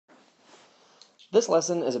This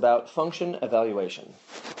lesson is about function evaluation.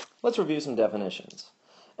 Let's review some definitions.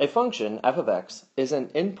 A function, f of x, is an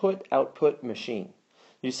input-output machine.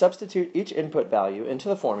 You substitute each input value into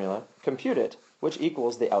the formula, compute it, which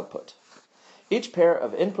equals the output. Each pair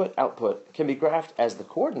of input-output can be graphed as the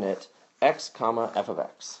coordinate x, f of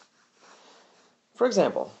x. For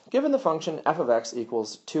example, given the function f of x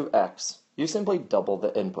equals 2x, you simply double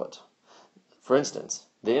the input. For instance,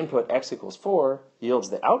 the input x equals 4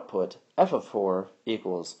 yields the output f of 4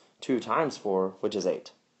 equals 2 times 4, which is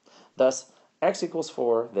 8. Thus, x equals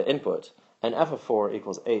 4, the input, and f of 4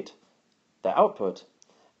 equals 8, the output,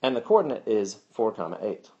 and the coordinate is 4,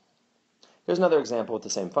 8. Here's another example with the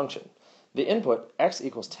same function. The input x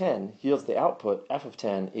equals 10 yields the output f of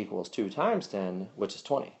 10 equals 2 times 10, which is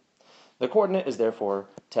 20. The coordinate is therefore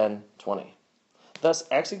 10, 20. Thus,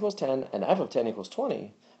 x equals 10 and f of 10 equals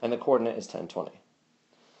 20, and the coordinate is 10, 20.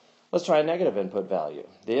 Let's try a negative input value.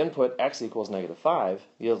 The input x equals negative 5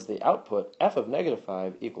 yields the output f of negative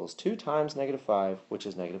 5 equals 2 times negative 5, which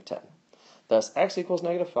is negative 10. Thus, x equals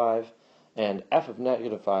negative 5, and f of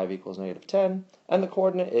negative 5 equals negative 10, and the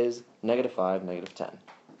coordinate is negative 5, negative 10.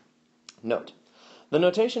 Note, the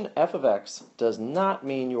notation f of x does not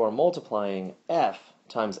mean you are multiplying f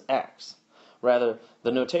times x. Rather,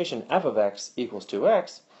 the notation f of x equals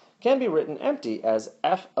 2x can be written empty as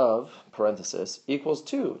f of parenthesis equals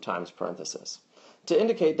 2 times parenthesis, to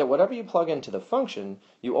indicate that whatever you plug into the function,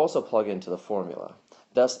 you also plug into the formula.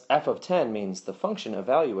 Thus, f of 10 means the function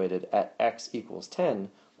evaluated at x equals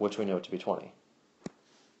 10, which we know to be 20.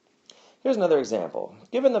 Here's another example.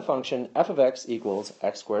 Given the function f of x equals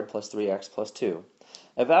x squared plus 3x plus 2,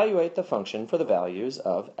 evaluate the function for the values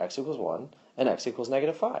of x equals 1 and x equals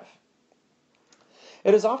negative 5.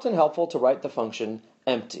 It is often helpful to write the function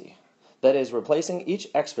empty, that is, replacing each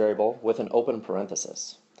x variable with an open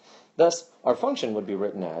parenthesis. Thus, our function would be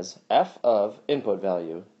written as f of input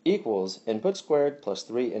value equals input squared plus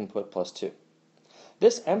 3 input plus 2.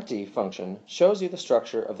 This empty function shows you the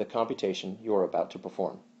structure of the computation you are about to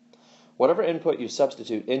perform. Whatever input you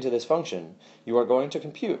substitute into this function, you are going to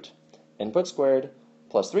compute input squared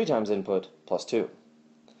plus 3 times input plus 2.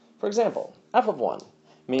 For example, f of 1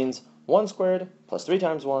 means 1 squared plus 3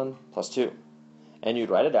 times 1 plus 2. And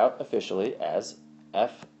you'd write it out officially as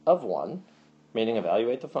f of 1, meaning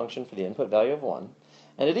evaluate the function for the input value of 1,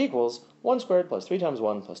 and it equals 1 squared plus 3 times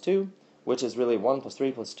 1 plus 2, which is really 1 plus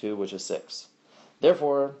 3 plus 2, which is 6.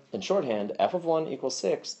 Therefore, in shorthand, f of 1 equals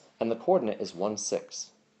 6, and the coordinate is 1,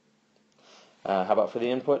 6. How about for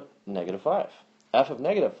the input negative 5? F of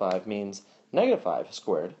negative 5 means negative 5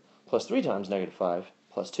 squared plus 3 times negative 5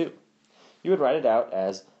 plus 2. You would write it out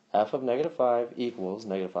as f of negative 5 equals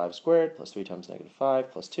negative 5 squared plus 3 times negative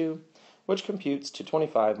 5 plus 2, which computes to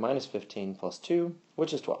 25 minus 15 plus 2,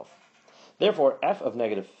 which is 12. Therefore, f of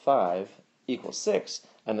negative 5 equals 6,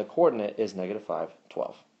 and the coordinate is negative 5,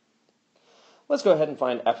 12. Let's go ahead and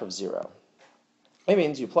find f of 0. It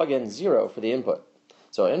means you plug in 0 for the input.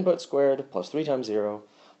 So input squared plus 3 times 0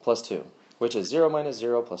 plus 2, which is 0 minus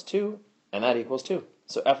 0 plus 2, and that equals 2.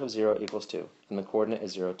 So f of 0 equals 2, and the coordinate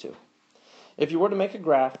is 0, 2. If you were to make a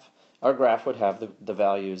graph, our graph would have the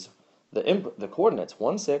values, the coordinates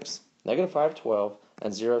 1, 6, negative 5, 12,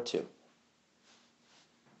 and 0, 2.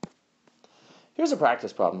 Here's a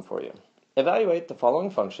practice problem for you. Evaluate the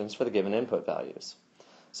following functions for the given input values.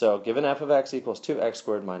 So, given f of x equals 2x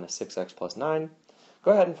squared minus 6x plus 9,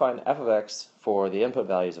 go ahead and find f of x for the input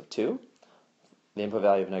values of 2, the input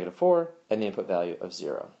value of negative 4, and the input value of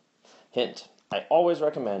 0. Hint, I always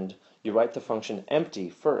recommend you write the function empty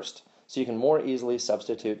first, so you can more easily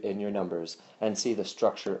substitute in your numbers and see the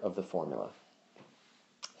structure of the formula.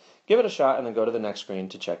 Give it a shot and then go to the next screen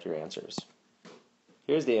to check your answers.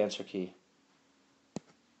 Here's the answer key.